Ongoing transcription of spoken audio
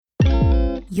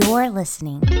You're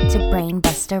listening to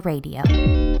Brainbuster Radio.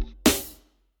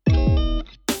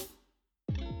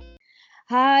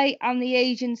 Hi, I'm the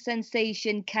Asian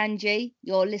sensation Kanji.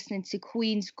 You're listening to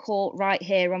Queen's Court right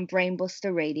here on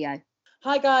Brainbuster Radio.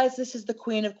 Hi guys, this is the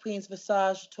Queen of Queens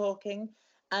Visage talking,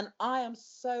 and I am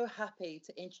so happy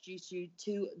to introduce you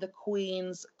to the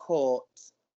Queen's Court.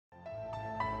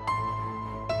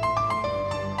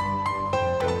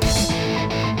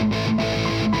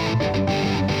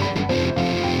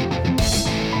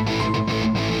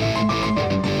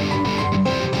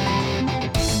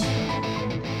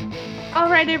 All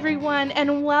right, everyone,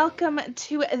 and welcome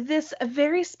to this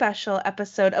very special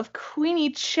episode of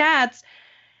Queeny Chats.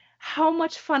 How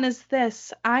much fun is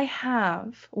this? I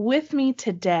have with me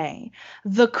today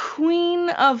the Queen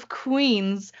of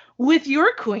Queens with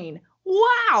your queen.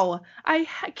 Wow! I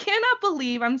cannot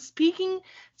believe I'm speaking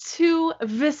to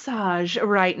Visage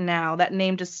right now. That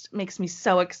name just makes me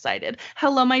so excited.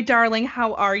 Hello, my darling.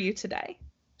 How are you today?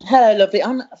 Hello, lovely.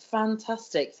 I'm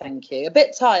fantastic, thank you. A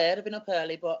bit tired. I've been up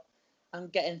early, but I'm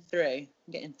getting through.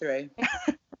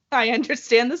 I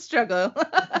understand the struggle.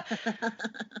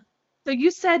 So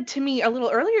you said to me a little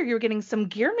earlier you were getting some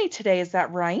gear made today. Is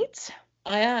that right?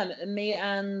 I am. Me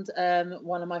and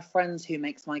one of my friends who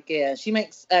makes my gear. She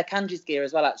makes Kanji's gear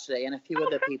as well, actually, and a few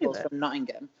other people from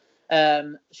Nottingham.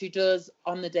 She does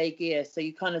on the day gear. So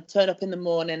you kind of turn up in the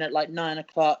morning at like 9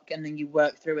 o'clock and then you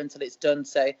work through until it's done.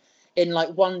 So in like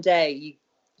one day you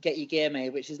get your gear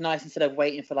made, which is nice instead of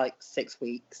waiting for like 6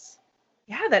 weeks.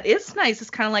 Yeah, that is nice.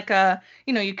 It's kind of like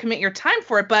you commit your time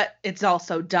for it, but it's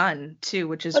also done too,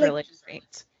 which is really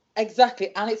great.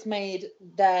 Exactly. And it's made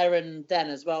there and then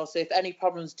as well. So if any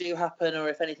problems do happen or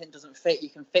if anything doesn't fit, you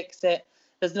can fix it.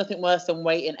 There's nothing worse than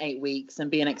waiting 8 weeks and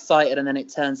being excited and then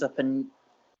it turns up and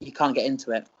you can't get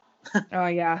into it. Oh,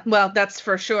 yeah. Well, that's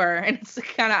for sure. And it's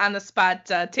kind of on the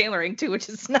spot tailoring too, which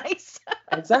is nice.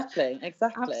 Exactly.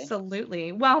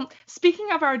 Absolutely. Well, speaking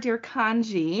of our dear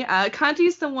Kanji, Kanji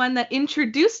is the one that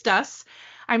introduced us.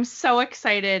 I'm so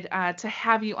excited to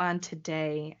have you on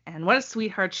today. And what a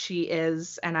sweetheart she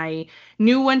is. And I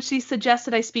knew when she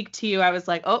suggested I speak to you, I was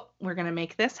like, oh, we're going to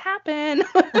make this happen.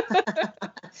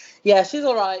 Yeah, she's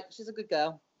all right. She's a good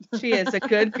girl. She is a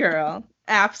good girl.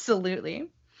 Absolutely.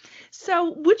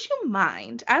 So would you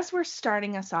mind, as we're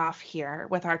starting us off here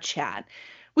with our chat,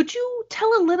 would you tell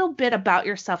a little bit about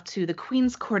yourself to the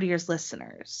Queen's Courtiers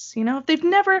listeners? You know, if they've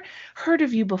never heard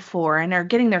of you before and are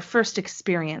getting their first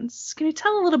experience, can you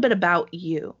tell a little bit about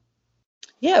you?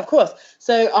 Yeah, of course.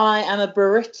 So I am a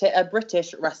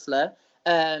British wrestler,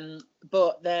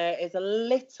 but there is a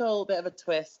little bit of a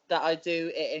twist that I do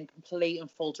it in complete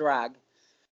and full drag.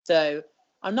 So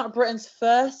I'm not Britain's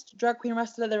first drag queen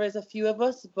wrestler. There is a few of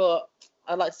us, but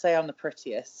I'd like to say I'm the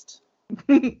prettiest.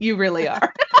 You really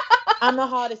are. I'm the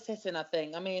hardest hitting, I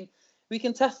think. I mean, we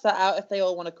can test that out if they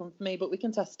all want to come for me, but we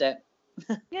can test it.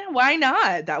 Yeah, why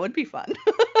not? That would be fun.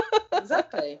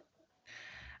 Exactly.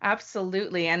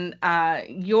 Absolutely. And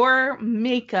your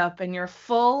makeup and your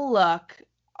full look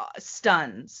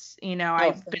stuns. You know,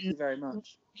 Thank you very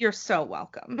much. You're so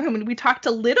welcome. I mean, we talked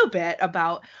a little bit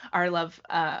about our love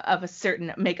of a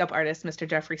certain makeup artist, Mr.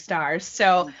 Jeffree Star.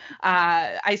 So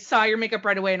I saw your makeup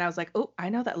right away and I was like, oh, I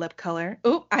know that lip color.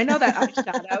 Oh, I know that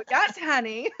eyeshadow. Yes,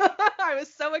 honey. I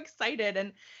was so excited.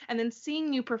 And then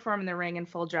seeing you perform in the ring in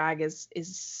full drag is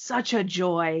such a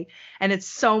joy. And it's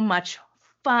so much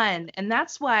fun. And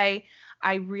that's why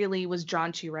I really was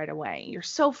drawn to you right away. You're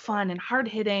so fun and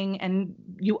hard-hitting, and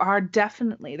you are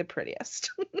definitely the prettiest.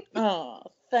 Oh,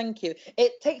 thank you.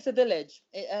 It takes a village.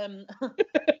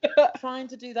 Trying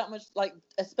to do that much, like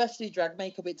especially drag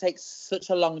makeup, it takes such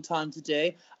a long time to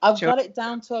do. I've got it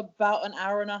down to about an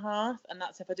hour and a half, and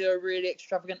that's if I do a really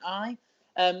extravagant eye.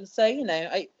 So you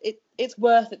know, it's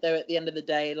worth it though. At the end of the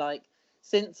day, like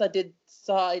since I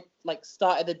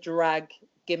started the drag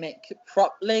gimmick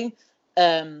properly.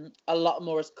 A lot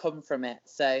more has come from it,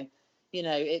 so you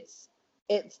know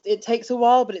it takes a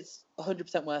while, but it's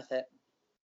 100% worth it.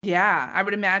 Yeah, I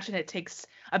would imagine it takes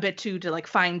a bit to like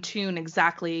fine tune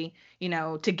exactly, you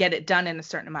know, to get it done in a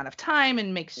certain amount of time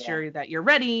and make sure that you're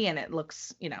ready and it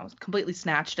looks, you know, completely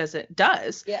snatched as it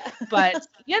does. Yeah. But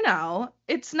you know,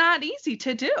 it's not easy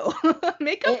to do.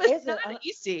 Makeup is not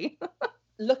easy.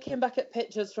 Looking back at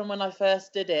pictures from when I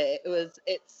first did it,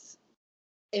 it's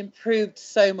improved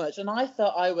so much, and I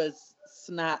thought I was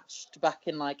snatched back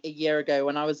in like a year ago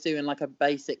when I was doing like a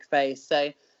basic face.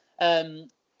 So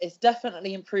it's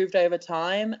definitely improved over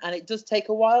time, and it does take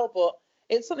a while, but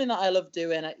it's something that I love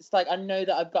doing. It's like I know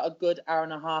that I've got a good hour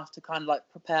and a half to kind of like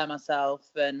prepare myself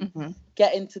and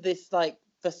get into this like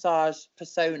Visage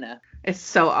persona. It's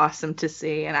so awesome to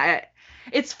see, and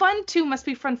it's fun too, must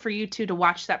be fun for you too to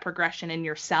watch that progression in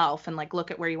yourself and like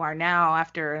look at where you are now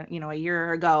after, a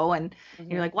year ago, and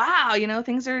you're Mhm. like, wow,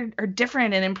 things are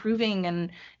different and improving,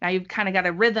 and now you've kind of got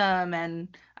a rhythm. And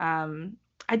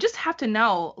I just have to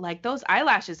know, like, those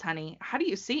eyelashes, honey, how do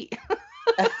you see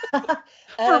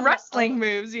for um, wrestling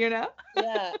moves,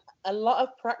 yeah, a lot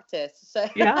of practice. So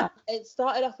Yeah. it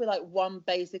started off with like one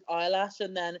basic eyelash,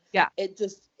 and then Yeah.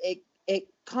 it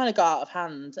kind of got out of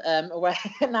hand. Where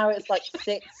now it's like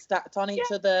six stacked on Yeah.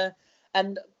 each other,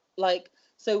 and like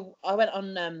so I went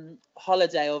on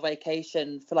holiday or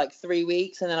vacation for like 3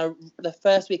 weeks, and then the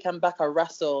first weekend back I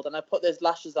wrestled, and I put those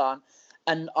lashes on,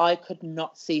 and I could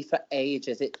not see for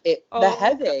ages. They're Oh,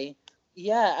 heavy,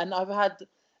 yeah, and I've had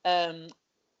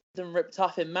them ripped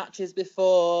off in matches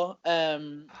before.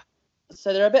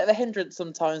 So they're a bit of a hindrance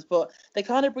sometimes, but they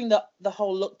kind of bring the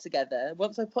whole look together.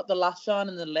 Once I put the lash on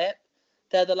and the lip,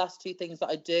 they're the last two things that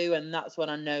I do, and that's when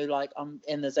I know like I'm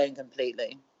in the zone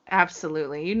completely.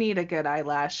 absolutely. You need a good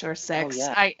eyelash or Oh six.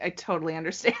 yeah, I totally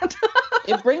understand.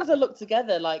 it brings the look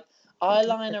together, like It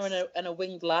eyeliner does. and a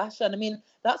winged lash. And I mean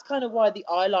that's kind of why the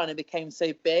eyeliner became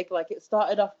so big. Like it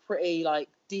started off pretty like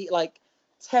deep, like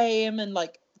tame and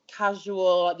like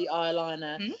casual, like the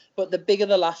eyeliner, Mhm. but the bigger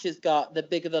the lashes got, the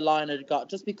bigger the liner got,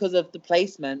 just because of the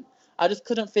placement. I just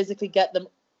couldn't physically get them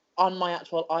on my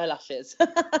actual eyelashes.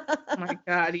 Oh my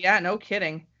God. Yeah, no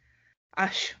kidding.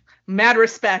 Gosh, mad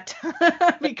respect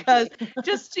because Thank you.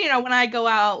 just, when I go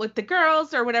out with the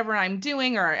girls or whatever I'm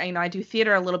doing, or, I do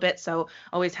theater a little bit, so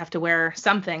always have to wear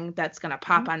something that's going to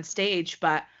pop on stage.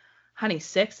 But honey,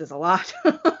 6 is a lot.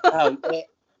 Oh,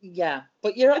 yeah,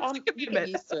 but It's a you get commitment.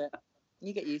 used to it.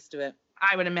 You get used to it.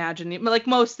 I would imagine, like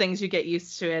most things, you get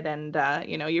used to it, and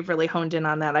you've really honed in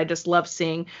on that. I just love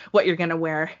seeing what you're gonna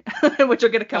wear, what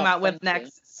you're gonna come Oh, out with thank you.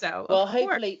 next. So, of Well, course.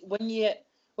 hopefully,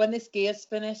 when this gear's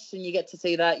finished and you get to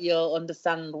see that, you'll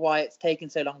understand why it's taken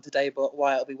so long today, but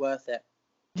why it'll be worth it.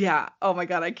 Yeah. Oh my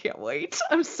God, I can't wait.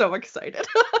 I'm so excited.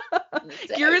 Me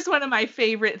Gear too. is one of my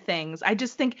favorite things. I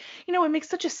just think, it makes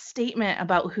such a statement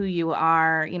about who you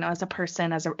are, as a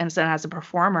person, as a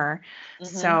performer. Hmm.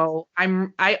 So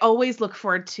I always look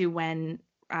forward to when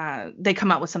they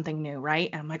come out with something new, right?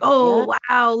 And I'm like, Yeah. oh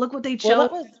wow, look what they Well,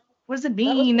 chose. What does it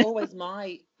that was mean?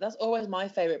 always my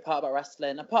favorite part about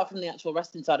wrestling. Apart from the actual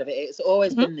wrestling side of it, it's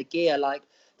always Mhm. been the gear. Like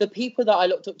the people that I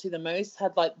looked up to the most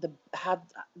had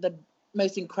the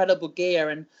most incredible gear,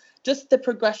 and just the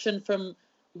progression from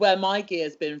where my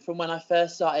gear's been from when I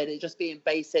first started, it just being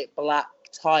basic black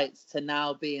tights to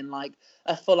now being like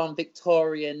a full-on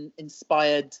Victorian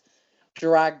inspired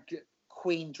drag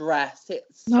queen dress.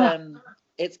 Ah,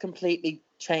 It's completely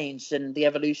changed, and the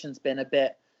evolution's been a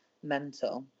bit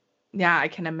mental. yeah, I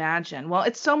can imagine. Well,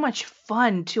 it's so much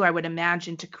fun too, I would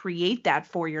imagine, to create that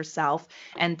for yourself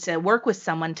and to work with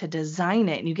someone to design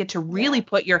it. And you get to really Yeah.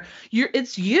 put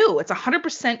it's you. It's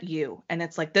 100% you. And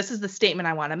it's like, this is the statement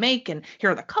I want to make, and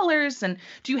here are the colors. And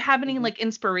do you have any Hmm. like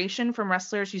inspiration from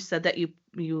wrestlers? You said that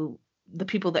the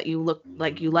people that you look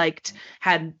like you liked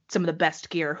had some of the best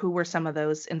gear. Who were some of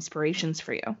those inspirations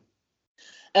for you?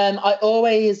 I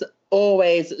always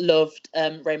loved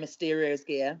Rey Mysterio's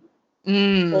gear.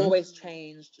 Mm, Always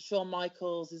changed. Shawn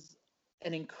Michaels is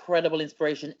an incredible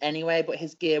inspiration anyway, but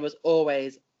his gear was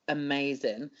always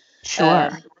amazing. sure.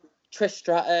 Um, Trish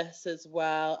Stratus as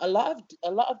well. A lot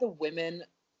of the women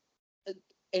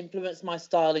influenced my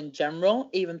style in general,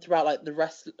 even throughout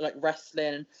like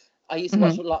wrestling. I used to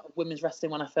watch Mhm. a lot of women's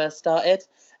wrestling when I first started.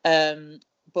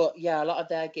 But yeah, a lot of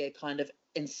their gear kind of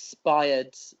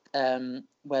inspired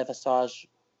where Visage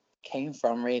came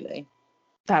from, really.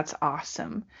 That's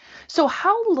awesome. So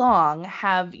how long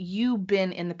have you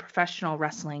been in the professional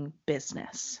wrestling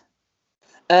business?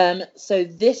 So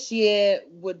this year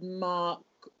would mark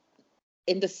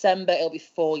in December. It'll be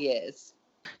 4 years.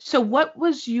 So what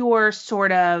was your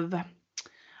sort of,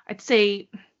 I'd say,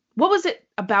 what was it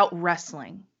about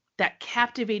wrestling that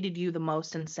captivated you the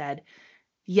most and said,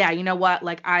 yeah, you know what?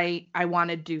 Like I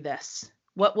want to do this.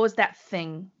 What was that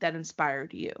thing that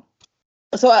inspired you?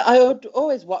 So I would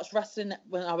always watch wrestling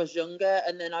when I was younger,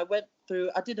 and then I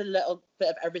did a little bit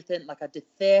of everything. Like I did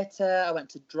theatre, I went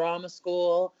to drama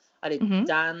school, I did Hmm.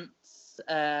 dance,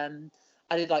 I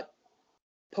did like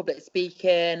public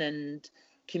speaking and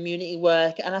community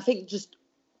work, and I think just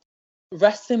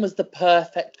wrestling was the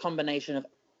perfect combination of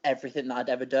everything that I'd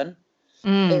ever done.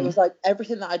 It Mm, was like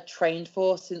everything that I'd trained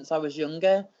for since I was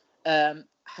younger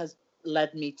has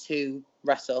led me to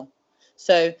wrestle.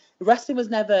 So wrestling was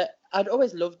never, I'd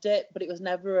always loved it, but it was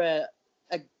never a,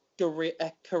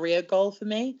 a career goal for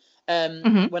me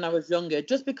hmm. when I was younger,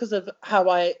 just because of how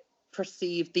I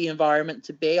perceived the environment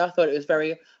to be. I thought it was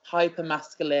very hyper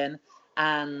masculine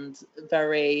and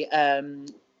very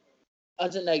I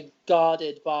don't know,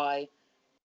 guarded by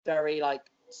very like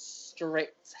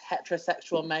strict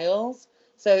heterosexual males.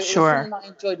 So it was something that I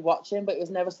enjoyed watching, but it was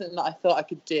never something that I thought I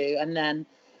could do. And then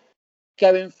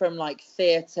going from like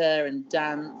theatre and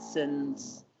dance and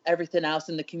everything else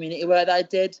in the community work that I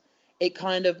did, it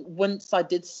kind of, once I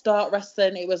did start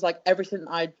wrestling, it was like everything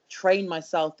I trained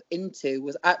myself into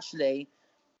was actually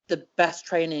the best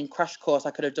training crash course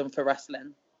I could have done for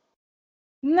wrestling.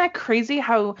 Isn't that crazy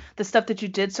how the stuff that you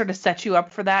did sort of set you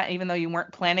up for that, even though you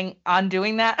weren't planning on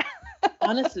doing that?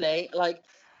 Honestly, like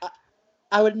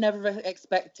I would never have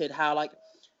expected how like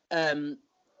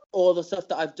all the stuff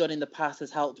that I've done in the past has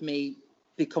helped me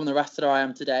become the wrestler I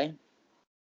am today.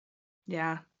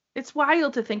 Yeah. It's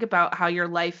wild to think about how your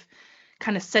life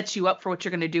kind of sets you up for what you're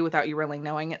going to do without you really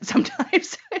knowing it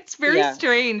sometimes. It's very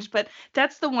strange, but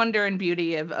that's the wonder and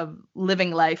beauty of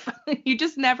living life. You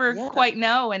just never quite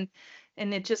know, and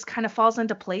it just kind of falls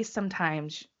into place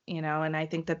sometimes, you know, and I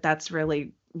think that that's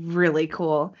really, really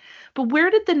cool. But where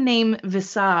did the name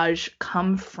Visage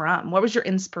come from? What was your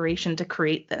inspiration to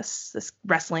create this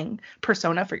wrestling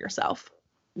persona for yourself?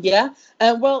 Yeah,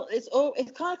 well, it's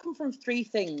kind of come from three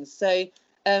things. So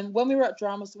when I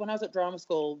was at drama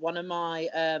school, one of my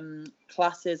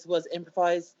classes was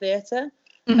improvised theatre.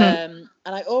 And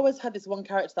I always had this one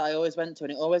character that I always went to,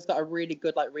 and it always got a really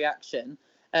good like reaction.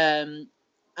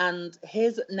 And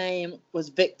his name was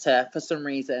Victor for some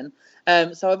reason.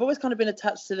 So I've always kind of been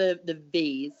attached to the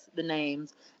V's, the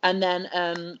names. And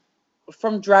then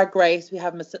from Drag Race, we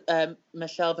have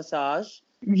Michelle Visage.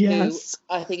 Yes,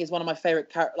 who I think is one of my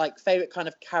favorite kind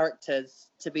of characters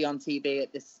to be on TV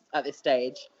at this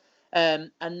stage.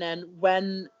 And then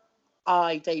when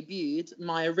I debuted,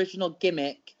 my original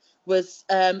gimmick was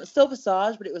still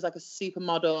Visage, but it was like a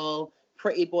supermodel,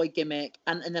 pretty boy gimmick.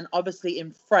 And then obviously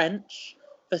in French,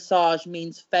 Visage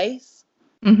means face.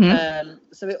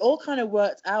 So it all kind of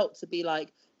worked out to be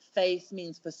like face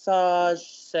means Visage.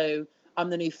 So I'm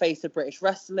the new face of British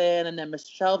wrestling, and then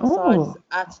Michelle Visage's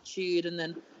attitude, and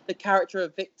then the character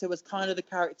of Victor was kind of the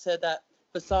character that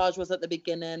Visage was at the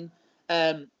beginning.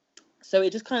 So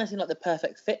it just kind of seemed like the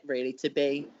perfect fit, really, to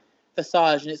be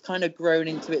Visage, and it's kind of grown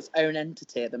into its own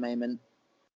entity at the moment.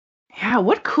 Yeah,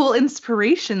 what cool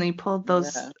inspiration they pulled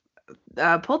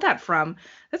that from.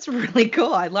 That's really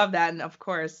cool. I love that, and of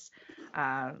course,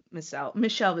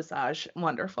 Michelle Visage,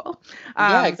 wonderful.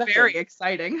 Yeah, exactly. Very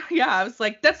exciting. Yeah, I was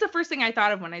like, that's the first thing I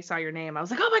thought of when I saw your name. I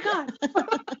was like, oh my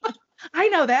god, I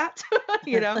know that.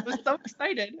 You know, I was so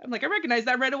excited. I'm like, I recognize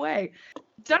that right away.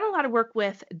 Done a lot of work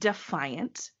with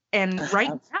Defiant, and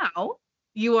right now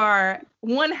you are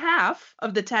one half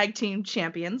of the tag team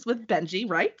champions with Benji,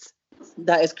 right?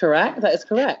 That is correct.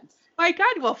 My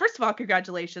God. Well, first of all,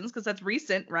 congratulations, because that's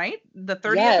recent, right? The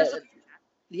 30th or something?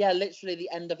 Yeah, literally the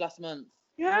end of last month.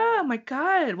 Yeah, my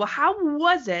God. Well, how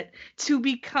was it to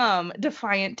become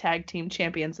Defiant Tag Team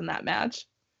Champions in that match?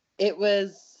 It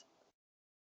was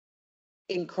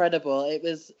incredible.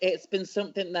 It's been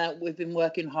something that we've been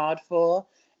working hard for,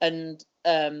 and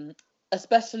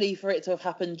especially for it to have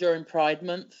happened during Pride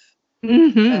Month.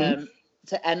 To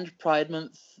end Pride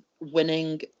Month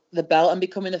winning the belt and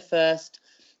becoming the first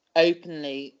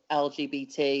openly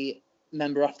LGBT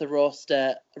member off the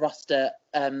roster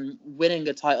winning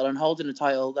a title and holding a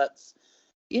title, that's,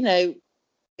 you know,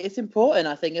 it's important,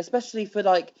 I think, especially for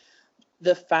like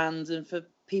the fans and for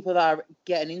people that are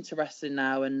getting into wrestling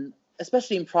now, and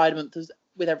especially in Pride Month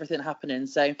with everything happening.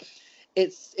 So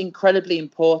it's incredibly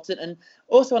important, and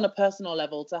also on a personal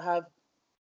level to have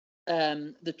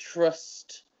the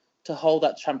trust to hold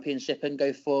that championship and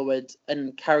go forward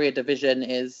and carry a division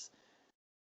is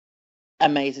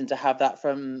amazing to have that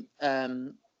from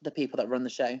the people that run the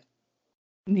show.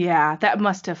 Yeah, that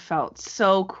must have felt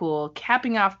so cool.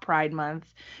 Capping off Pride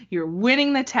Month, you're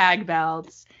winning the tag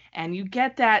belts, and you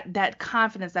get that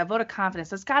confidence, that vote of confidence.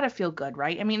 That's got to feel good,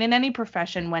 right? I mean, in any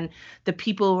profession, when the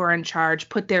people who are in charge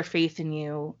put their faith in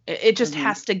you, it just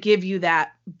has to give you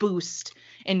that boost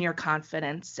in your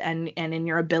confidence and in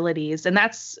your abilities. And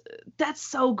that's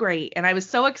so great. And I was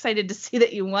so excited to see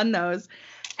that you won those.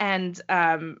 And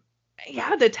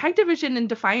yeah, the tag division in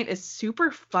Defiant is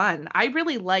super fun. I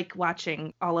really like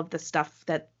watching all of the stuff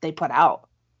that they put out.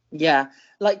 Yeah,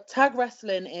 like tag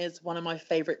wrestling is one of my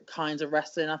favorite kinds of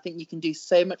wrestling. I think you can do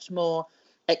so much more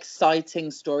exciting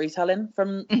storytelling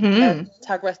from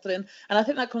tag wrestling, and I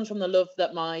think that comes from the love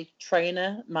that my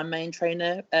main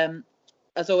trainer,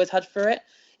 has always had for it.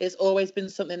 It's always been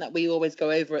something that we always go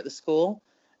over at the school.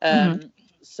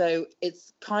 So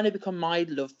it's kind of become my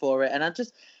love for it, and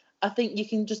I think you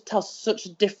can just tell such a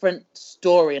different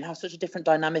story and have such a different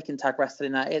dynamic in tag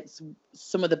wrestling that it's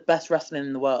some of the best wrestling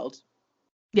in the world.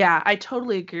 Yeah, I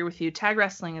totally agree with you. Tag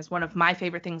wrestling is one of my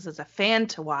favorite things as a fan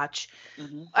to watch.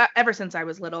 Ever since I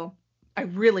was little, I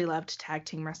really loved tag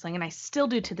team wrestling, and I still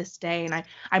do to this day. And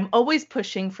I'm always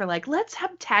pushing for, like, let's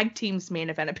have tag teams main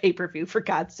event a pay-per-view, for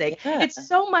God's sake. Yeah. It's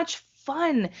so much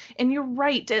fun. And you're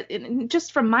right. And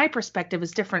just from my perspective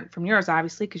is different from yours,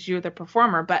 obviously, because you're the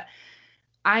performer. But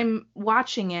I'm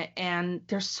watching it, and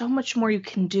there's so much more you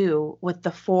can do with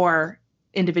the 4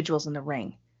 individuals in the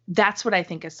ring. That's what I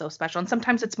think is so special. And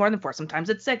sometimes it's more than 4, sometimes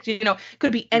it's 6. You know, it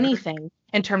could be anything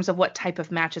in terms of what type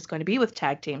of match it's going to be with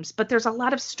tag teams. But there's a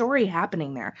lot of story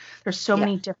happening there. There's so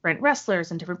many different wrestlers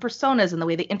and different personas and the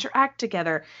way they interact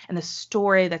together, and the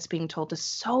story that's being told is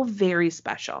so very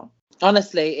special.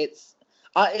 Honestly, it's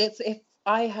if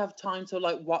I have time to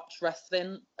like watch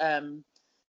wrestling,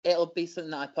 it'll be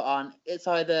something that I put on. It's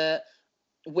either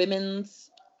women's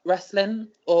wrestling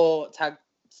or tag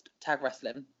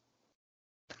wrestling.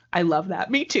 I love that.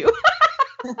 Me too.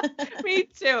 Me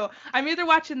too. I'm either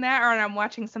watching that or I'm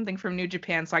watching something from New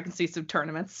Japan so I can see some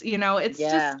tournaments. You know, it's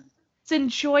just, it's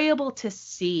enjoyable to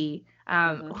see.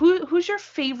 Who's your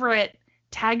favorite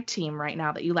tag team right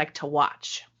now that you like to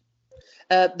watch?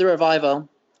 The Revival.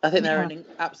 I think they're an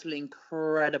absolutely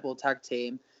incredible tag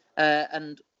team.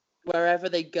 And wherever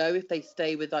they go, if they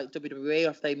stay with like WWE or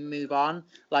if they move on,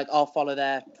 like I'll follow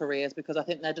their careers, because I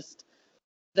think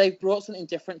they've brought something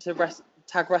different to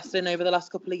tag wrestling over the last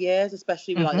couple of years,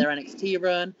 especially with like their NXT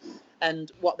run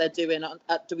and what they're doing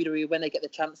at WWE when they get the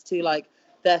chance to. Like,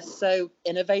 they're so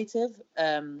innovative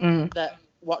that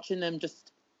watching them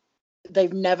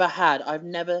I've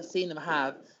never seen them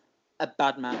have a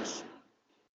bad match.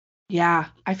 Yeah,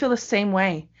 I feel the same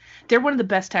way. They're one of the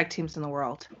best tag teams in the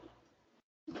world.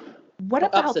 What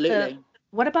about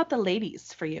the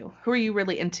ladies for you? Who are you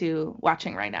really into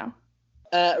watching right now?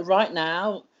 Right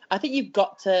now, I think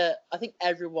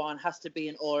everyone has to be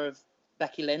in awe of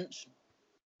Becky Lynch.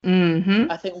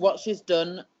 I think what she's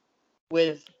done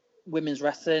with women's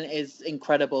wrestling is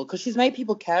incredible, because she's made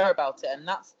people care about it, and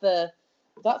that's the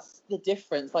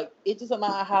difference. Like, it doesn't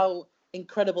matter how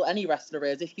incredible any wrestler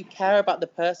is, if you care about the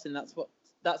person, that's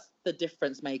the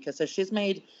difference maker. So she's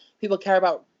made people care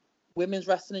about women's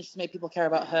wrestling, she's made people care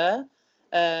about her.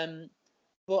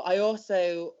 But I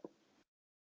also,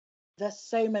 there's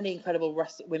so many incredible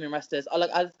women wrestlers.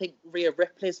 I think Rhea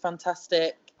Ripley is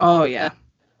fantastic. Oh yeah.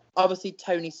 Obviously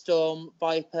Toni Storm,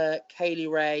 Viper,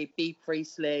 Kaylee Ray, Bea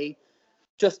Priestley,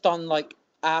 just on like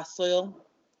our soil,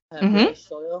 British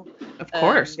soil. Of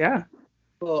course, yeah.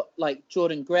 But like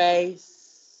Jordan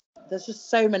Grace, there's just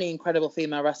so many incredible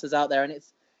female wrestlers out there, and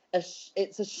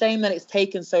it's a shame that it's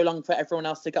taken so long for everyone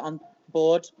else to get on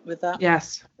board with that.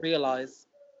 Yes. Realize.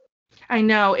 I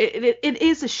know it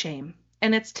is a shame,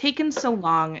 and it's taken so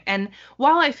long. And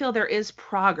while I feel there is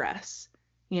progress,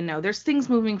 you know, there's things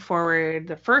moving forward.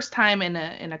 The first time in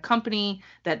a company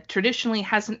that traditionally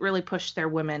hasn't really pushed their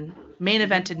women main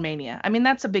evented Mania. I mean,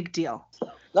 that's a big deal.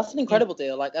 That's an incredible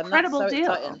deal. Like, and incredible that's so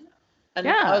deal. exciting. And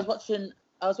I was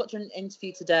watching an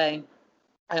interview today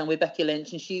with Becky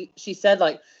Lynch, and she said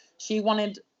like she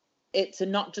wanted it to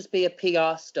not just be a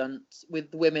PR stunt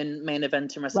with women main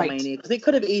event in WrestleMania, because it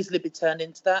could have easily been turned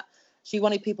into that. She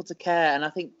wanted people to care, and I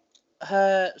think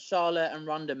her, Charlotte, and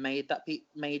Ronda made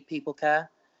people care.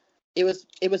 It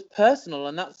was personal,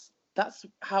 and that's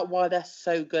why they're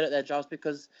so good at their jobs,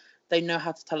 because they know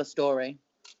how to tell a story.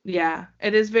 Yeah,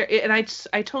 it is very, and I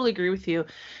totally agree with you,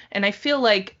 and I feel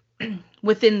like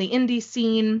within the indie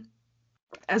scene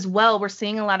as well, we're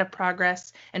seeing a lot of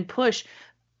progress and push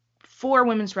for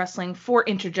women's wrestling, for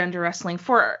intergender wrestling,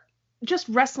 for just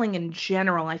wrestling in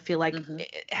general. I feel like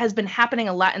it has been happening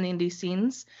a lot in the indie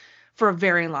scenes for a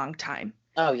very long time.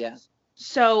 Oh yeah.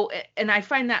 So, and I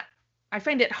find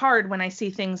it hard when I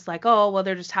see things like, oh, well,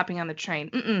 they're just hopping on the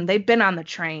train. They've been on the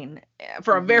train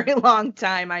for a very long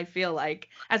time. I feel like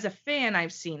as a fan,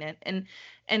 I've seen it, and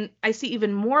I see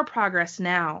even more progress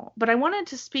now. But I wanted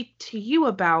to speak to you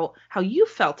about how you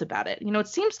felt about it. You know, it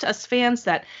seems to us fans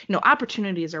that, you know,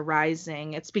 opportunities are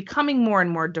rising. It's becoming more and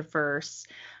more diverse.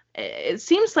 It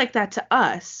seems like that to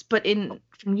us. But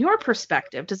from your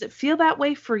perspective, does it feel that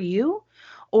way for you?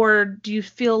 Or do you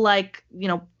feel like, you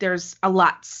know, there's a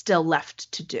lot still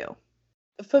left to do?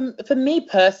 For me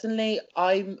personally,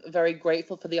 I'm very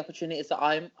grateful for the opportunities that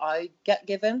I get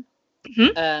given.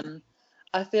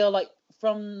 I feel like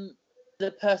from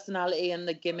the personality and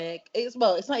the gimmick, it's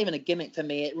not even a gimmick for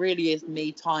me. It really is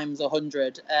me times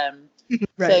 100.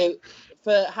 Right. So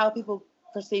for how people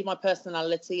perceive my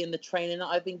personality and the training that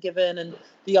I've been given and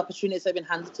the opportunities that have been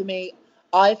handed to me,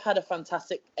 I've had a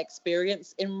fantastic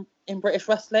experience in British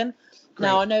wrestling. Great.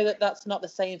 Now I know that that's not the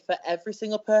same for every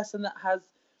single person that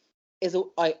is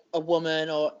a woman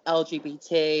or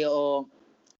LGBT or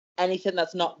anything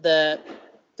that's not the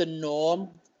norm.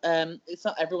 It's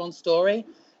not everyone's story.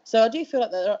 So I do feel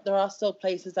like there are still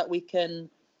places that we can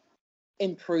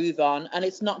improve on, and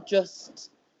it's not just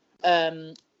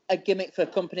a gimmick for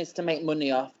companies to make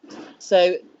money off.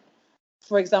 So,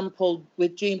 for example,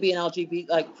 with June being LGBT,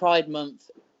 like Pride Month,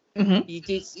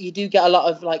 you do get a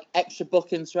lot of like extra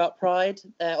bookings throughout Pride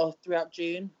or throughout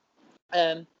June,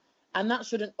 and that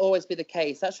shouldn't always be the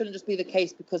case. That shouldn't just be the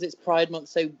case because it's Pride Month,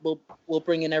 so we'll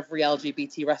bring in every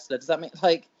LGBT wrestler. Does that make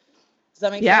sense?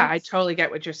 Yeah, I totally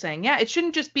get what you're saying. Yeah, it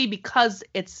shouldn't just be because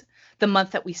it's the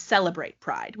month that we celebrate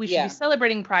Pride. We should be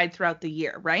celebrating Pride throughout the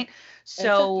year, right?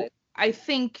 So exactly. I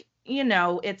think,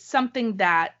 it's something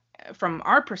that from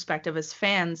our perspective as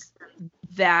fans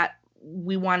that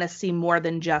we want to see more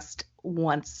than just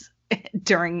once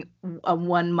during a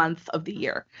 1 month of the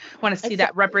year. Want to see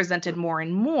that represented more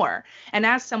and more. And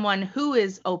as someone who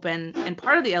is open and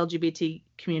part of the LGBT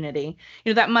community,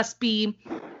 that must be,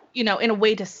 in a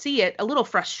way to see it, a little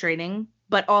frustrating,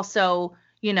 but also,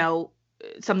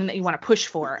 something that you want to push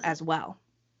for as well.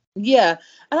 Yeah.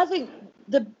 And I think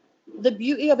the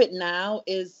beauty of it now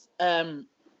is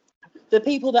the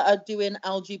people that are doing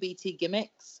LGBT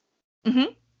gimmicks,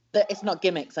 that it's not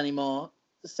gimmicks anymore.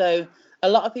 So a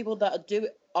lot of people that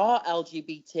are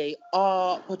LGBT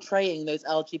are portraying those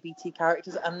LGBT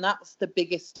characters, and that's the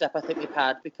biggest step I think we've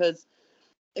had, because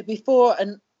before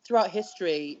and throughout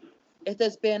history, if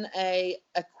there's been a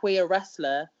queer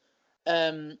wrestler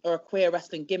or a queer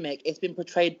wrestling gimmick, it's been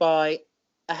portrayed by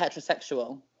a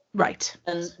heterosexual. Right.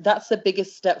 And that's the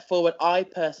biggest step forward I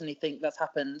personally think that's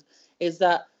happened, is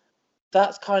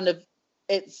that's kind of,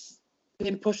 it's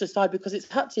been pushed aside because it's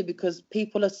had to, because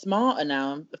people are smarter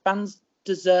now. The fans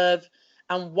deserve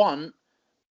and want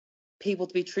people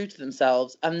to be true to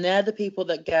themselves, and they're the people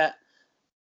that get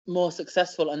more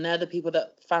successful, and they're the people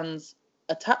that fans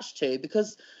attach to.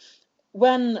 Because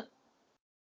when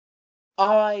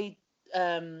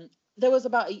there was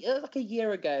about a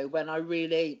year ago when I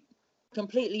really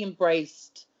completely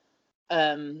embraced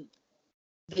the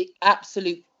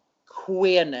absolute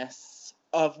queerness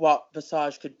of what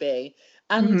Visage could be,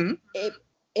 and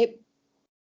it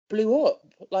blew up.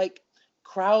 Like,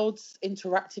 crowds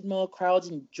interacted more, crowds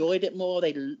enjoyed it more,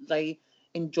 they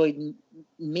enjoyed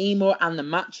me more and the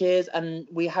matches, and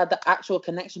we had the actual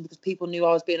connection because people knew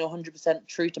I was being 100%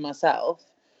 true to myself.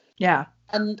 Yeah.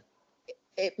 And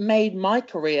it made my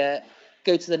career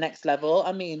go to the next level.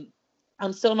 I mean,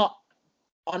 I'm still not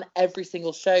on every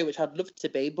single show, which I'd love to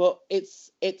be, but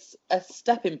it's a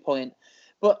stepping point.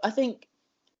 But I think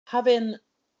having,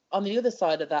 on the other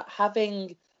side of that,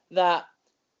 having that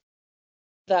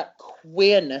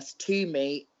queerness to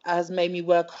me has made me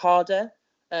work harder,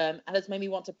 and has made me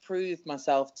want to prove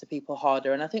myself to people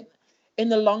harder. And I think in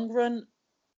the long run,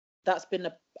 that's been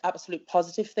an absolute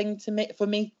positive thing for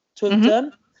me to have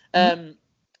done.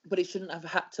 But it shouldn't have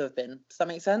had to have been. Does that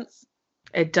make sense?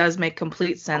 It does make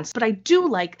complete sense. But I do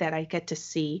like that I get to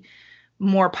see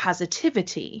more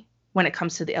positivity when it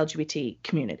comes to the LGBT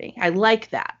community. I like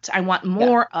that. I want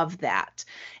more of that.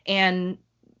 And,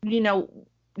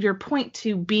 your point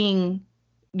to being,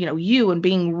 you and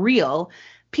being real,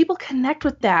 people connect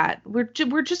with that.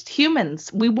 We're just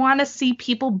humans. We want to see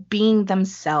people being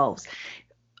themselves.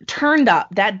 Turned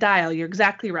up, that dial, you're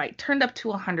exactly right. Turned up to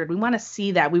 100. We want to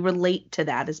see that. We relate to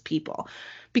that as people.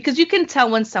 Because you can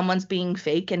tell when someone's being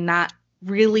fake and not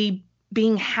really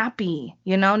being happy,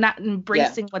 not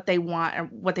embracing what they want or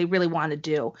what they really want to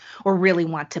do or really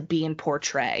want to be and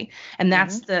portray. And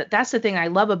that's the thing I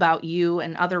love about you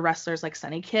and other wrestlers like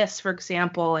Sunny Kiss, for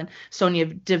example, and Sonya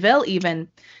Deville even.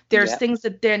 There's things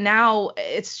that they're now,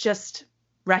 it's just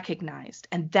recognized,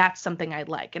 and that's something I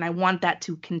like, and I want that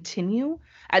to continue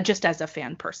just as a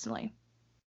fan personally.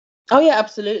 Oh yeah,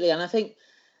 absolutely. And I think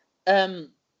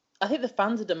the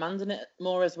fans are demanding it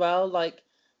more as well. Like,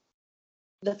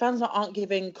 the fans aren't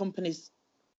giving companies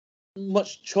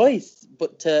much choice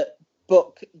but to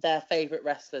book their favorite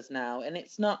wrestlers now. And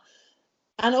it's not,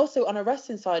 and also on a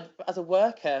wrestling side, as a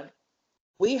worker,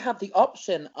 we have the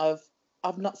option of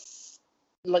not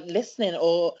like listening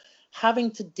or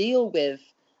having to deal with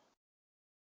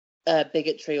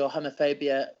bigotry or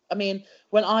homophobia. I mean,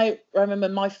 when I remember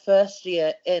my first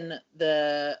year in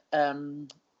the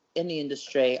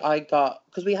industry, I got,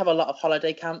 because we have a lot of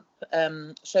holiday camp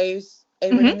shows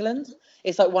over in England.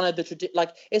 It's like one of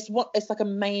the it's like a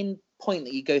main point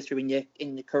that you go through in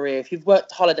your career. If you've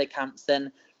worked holiday camps,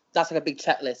 then that's like a big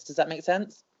checklist. Does that make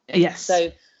sense? Yes.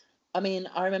 So I mean,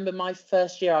 I remember my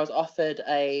first year I was offered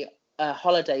a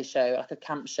holiday show, like a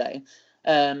camp show,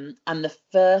 and the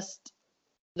first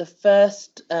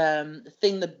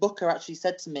thing the booker actually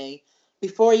said to me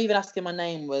before even asking my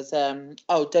name was,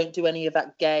 "Oh, don't do any of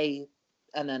that gay,"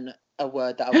 and then a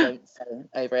word that I won't say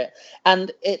over it.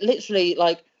 And it literally,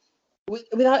 like,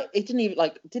 without, it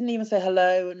didn't even say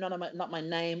hello, not my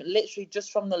name. Literally,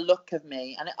 just from the look of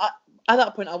me, and at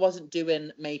that point, I wasn't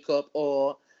doing makeup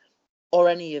or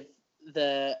any of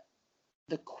the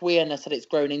queerness that it's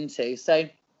grown into. So,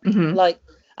 like,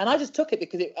 and I just took it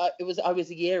because I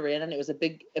was a year in, and it was a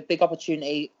big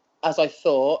opportunity, as I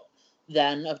thought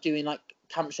then, of doing like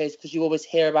camp shows, because you always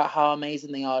hear about how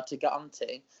amazing they are to get onto,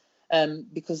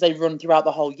 because they run throughout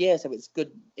the whole year, so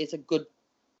it's a good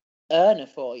earner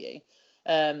for you.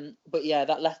 But yeah,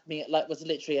 that left me, like, was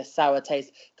literally a sour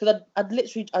taste, because I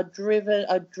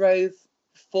drove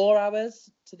 4 hours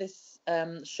to this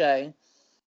show.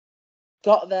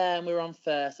 Got there and we were on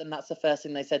first, and that's the first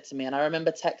thing they said to me. And I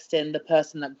remember texting the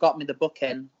person that got me the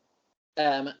booking,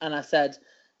 and I said,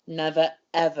 never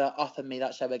ever offer me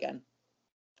that show again,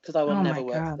 because I will never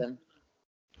work for them.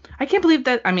 I can't believe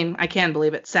that. I mean, I can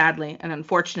believe it, sadly and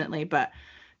unfortunately, but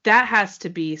that has to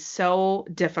be so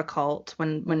difficult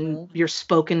when you're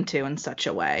spoken to in such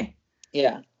a way.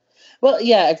 Yeah. Well,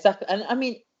 yeah, exactly. And I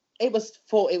mean, it was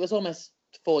almost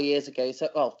 4 years ago. So,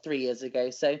 well, 3 years ago.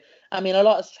 So, I mean, a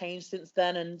lot has changed since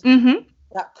then, and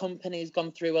that company's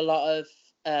gone through a lot of,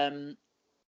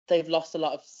 they've lost a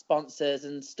lot of sponsors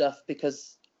and stuff,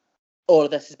 because all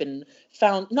of this has been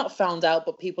not found out,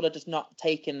 but people are just not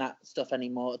taking that stuff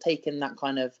anymore, taking that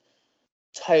kind of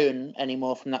tone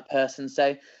anymore from that person.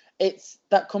 So it's,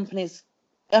 that company's,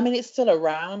 I mean, it's still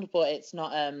around, but it's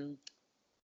not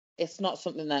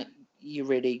something that you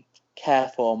really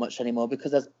care for much anymore,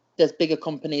 because there's bigger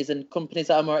companies and companies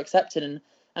that are more accepted,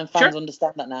 and fans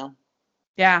understand that now.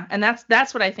 Yeah, and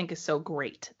that's what I think is so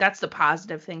great. That's the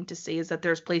positive thing to see, is that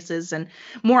there's places and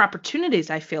more opportunities,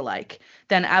 I feel like,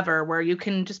 than ever, where you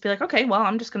can just be like, okay, well,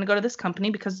 I'm just going to go to this company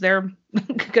because they're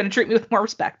going to treat me with more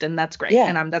respect, and that's great. Yeah.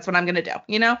 And that's what I'm going to do,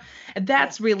 And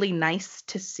that's really nice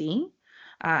to see,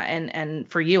 and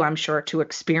for you, I'm sure, to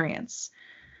experience.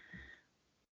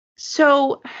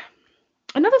 So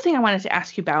another thing I wanted to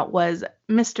ask you about was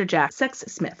Mr. Jack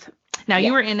Sexsmith. Now,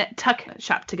 you were in Tuck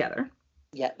Shop together.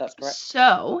 Yeah, that's correct.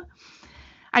 So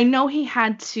I know he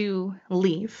had to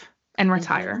leave and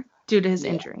retire due to his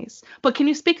injuries, but can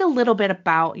you speak a little bit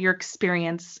about your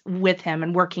experience with him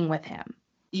and working with him?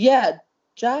 Yeah,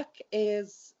 Jack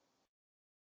is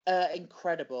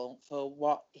incredible for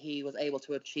what he was able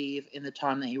to achieve in the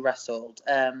time that he wrestled,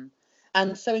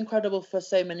 and so incredible for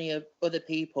so many other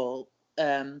people,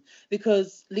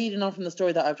 because leading on from the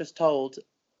story that I've just told,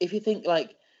 if you think,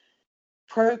 like,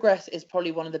 Progress is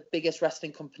probably one of the biggest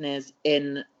wrestling companies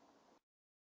in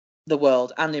the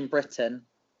world and in Britain,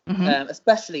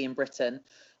 especially in Britain.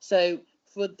 So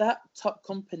for that top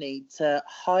company to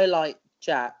highlight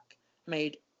Jack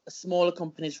made smaller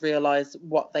companies realize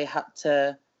what they had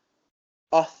to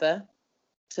offer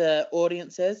to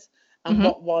audiences, and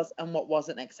what was and what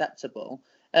wasn't acceptable.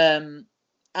 And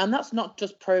that's not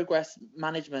just Progress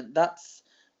management. That's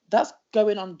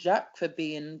going on Jack for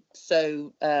being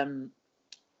so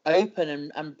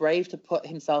open and brave to put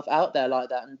himself out there like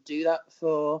that and do that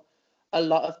for a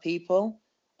lot of people.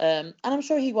 And I'm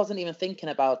sure he wasn't even thinking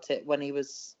about it when he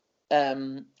was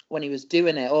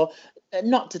doing it, or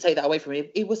not to take that away from him.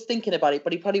 He was thinking about it,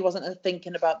 but he probably wasn't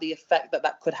thinking about the effect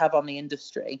that could have on the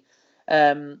industry.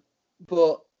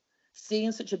 But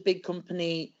seeing such a big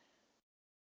company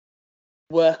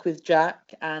work with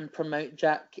Jack and promote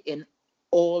Jack in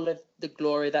all of the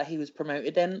glory that he was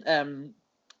promoted in,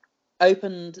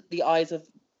 opened the eyes of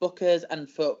bookers and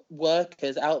for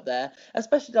workers out there,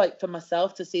 especially like for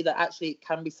myself, to see that actually it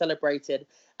can be celebrated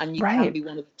and you can be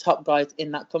one of the top guys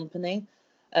in that company.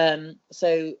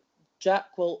 So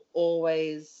Jack will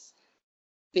always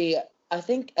be, I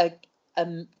think, a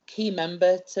key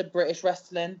member to British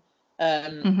wrestling,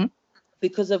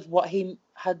 because of what he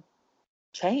had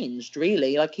changed,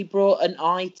 really. Like, he brought an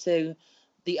eye to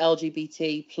the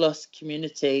LGBT plus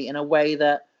community in a way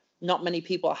that not many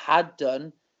people had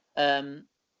done,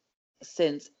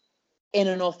 since, in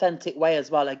an authentic way as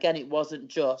well. Again, it wasn't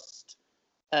just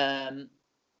a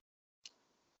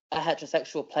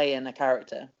heterosexual playing a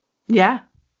character. Yeah,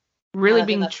 really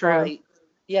being true. Why,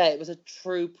 yeah, it was a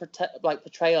true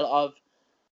portrayal of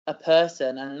a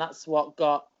person, and that's what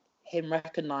got him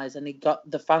recognized, and he got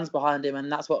the fans behind him,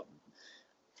 and that's what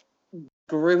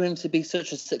grew him to be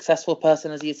such a successful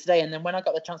person as he is today. And then when I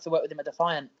got the chance to work with him at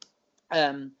Defiant,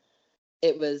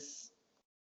 it was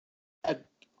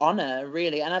honor,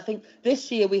 really. And I think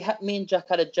this year me and Jack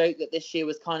had a joke that this year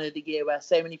was kind of the year where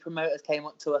so many promoters came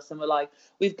up to us and were like,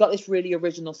 we've got this really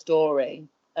original story,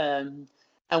 and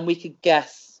we could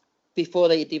guess before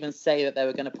they'd even say that they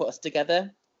were going to put us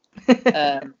together.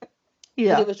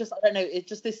 It was just, I don't know, it's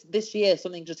just this year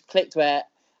something just clicked where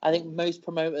I think most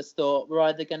promoters thought we're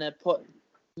either going to put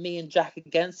me and Jack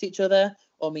against each other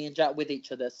or me and Jack with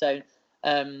each other. So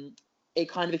it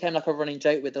kind of became like a running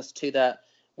joke with us two that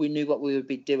we knew what we would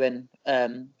be doing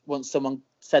once someone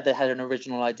said they had an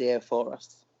original idea for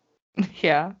us.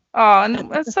 Yeah. Oh, and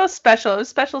it's so special. It was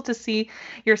special to see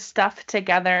your stuff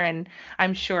together, and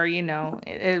I'm sure, you know,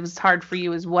 it was hard for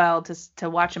you as well to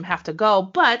watch him have to go,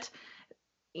 but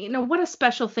you know, what a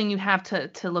special thing you have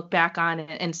to look back on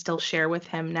and still share with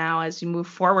him now as you move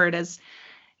forward, as,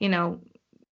 you know,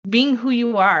 being who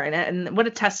you are, and what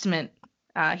a testament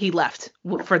he left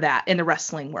for that in the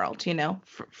wrestling world, you know,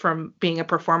 from being a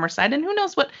performer side, and who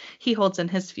knows what he holds in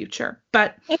his future.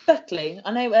 But exactly,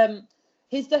 I know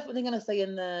he's definitely going to stay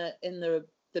in the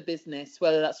business,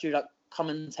 whether that's through like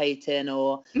commentating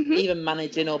or even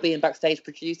managing or being backstage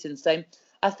producing. So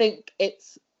I think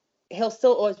he'll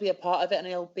still always be a part of it, and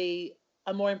he'll be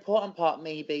a more important part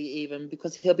maybe even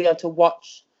because he'll be able to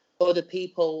watch other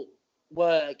people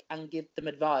work and give them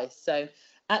advice. So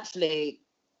actually,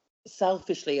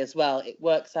 selfishly as well, it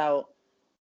works out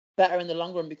better in the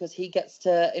long run because he gets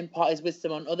to impart his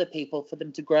wisdom on other people for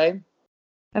them to grow.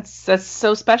 That's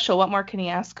so special. What more can you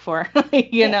ask for?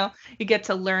 You know, you get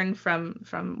to learn from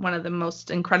one of the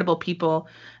most incredible people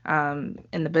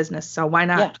in the business. So why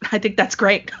not? Yeah. I think that's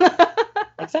great.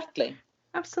 Exactly.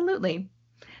 Absolutely.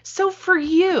 So for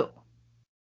you,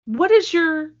 what is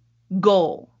your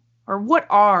goal, or what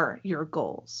are your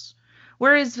goals?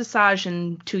 Where is Visage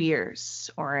in 2 years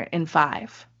or in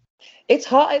 5? It's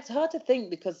hard to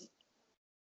think because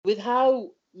with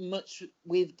how much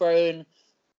we've grown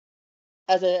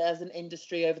as an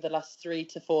industry over the last 3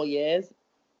 to 4 years,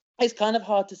 it's kind of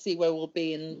hard to see where we'll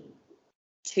be in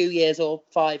 2 years or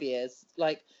 5 years.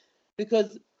 Like,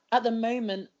 because at the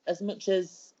moment, as much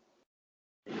as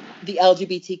the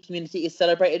LGBT community is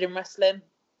celebrated in wrestling,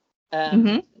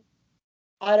 I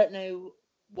don't know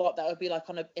what that would be like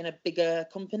in a bigger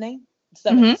company.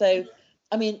 So,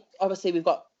 I mean, obviously we've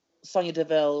got Sonya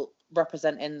Deville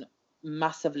representing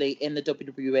massively in the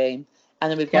WWE,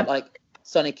 and then we've got like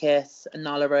Sonny Kiss and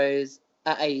Nyla Rose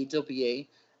at AEW.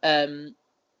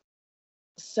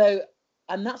 So,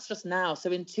 and that's just now.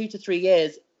 So in 2 to 3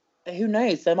 years, who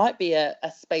knows? There might be a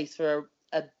space for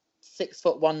a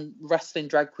 6'1" wrestling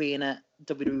drag queen at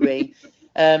WWE.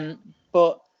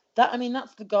 But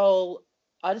that's the goal.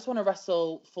 I just want to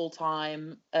wrestle full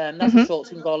time. That's a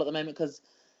short-term goal at the moment because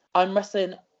I'm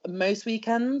wrestling most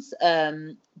weekends.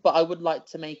 But I would like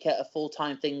to make it a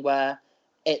full-time thing where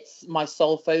it's my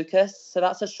sole focus. So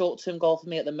that's a short-term goal for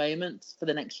me at the moment for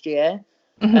the next year.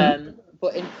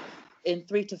 But in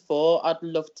 3 to 4, I'd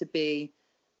love to be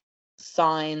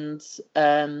signed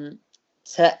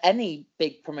to any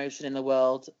big promotion in the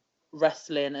world,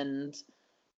 wrestling, and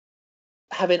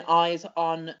having eyes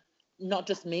on not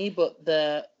just me, but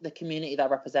the community that I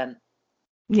represent.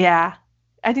 Yeah,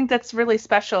 I think that's really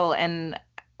special, and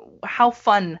how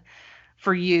fun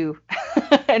for you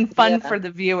and fun for the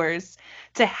viewers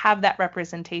to have that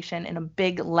representation in a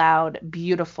big, loud,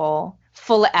 beautiful,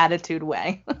 full attitude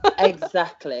way.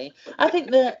 Exactly. I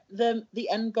think the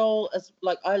end goal is,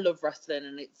 like, I love wrestling,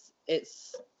 and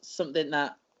it's something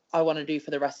that I want to do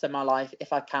for the rest of my life.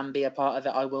 If I can be a part of it,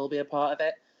 I will be a part of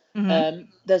it.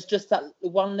 There's just that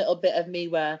one little bit of me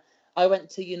where I went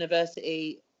to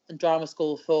university and drama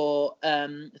school for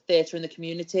theatre in the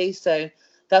community, so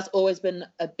that's always been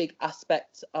a big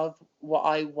aspect of what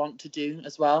I want to do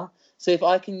as well. So if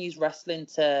I can use wrestling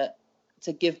to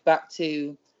give back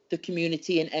to the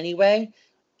community in any way,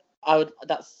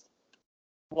 that's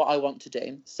what I want to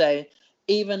do. So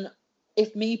even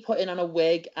if me putting on a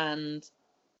wig and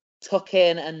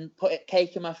tucking and put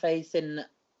cake in my face in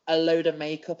a load of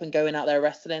makeup and going out there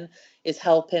wrestling is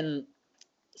helping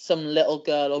some little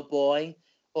girl or boy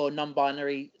or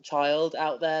non-binary child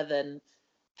out there, then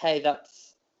hey,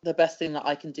 that's the best thing that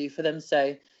I can do for them.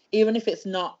 So even if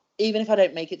I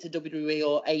don't make it to WWE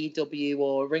or AEW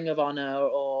or Ring of Honor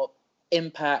or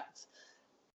Impact,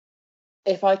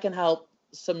 if I can help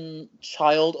some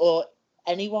child or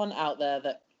anyone out there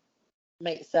that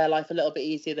makes their life a little bit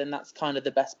easier, then that's kind of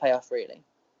the best payoff, really.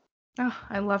 Oh,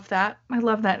 I love that. I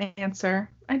love that answer.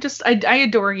 I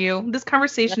adore you. This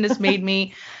conversation has made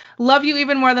me love you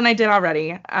even more than I did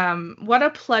already. What a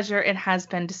pleasure it has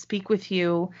been to speak with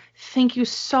you. Thank you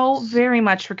so very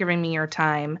much for giving me your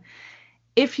time.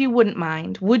 if you wouldn't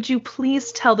mind, would you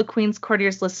please tell the Queen's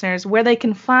Courtiers listeners where they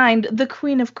can find the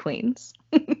Queen of Queens?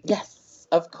 Yes,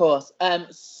 of course.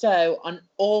 So on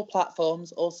all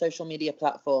platforms, all social media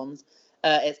platforms,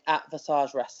 it's at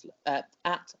Visage Wrestler.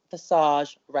 At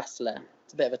Visage Wrestler.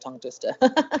 It's a bit of a tongue twister.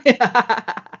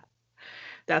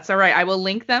 That's all right. I will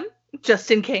link them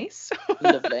just in case.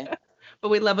 Lovely. But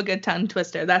we love a good tongue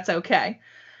twister. That's okay.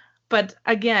 But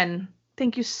again,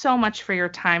 thank you so much for your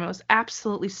time. It was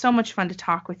absolutely so much fun to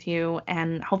talk with you,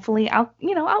 and hopefully I'll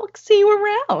see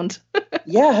you around.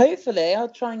 Yeah, hopefully I'll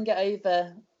try and get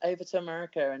over to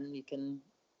America and you can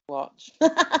watch.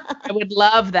 I would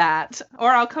love that.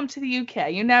 Or I'll come to the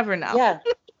UK. You never know. Yeah.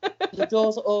 The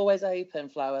doors are always open,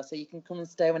 Flower, so you can come and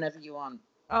stay whenever you want.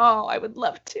 Oh, I would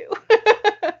love to.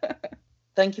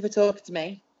 Thank you for talking to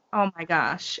me. Oh my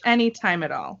gosh. Anytime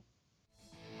at all.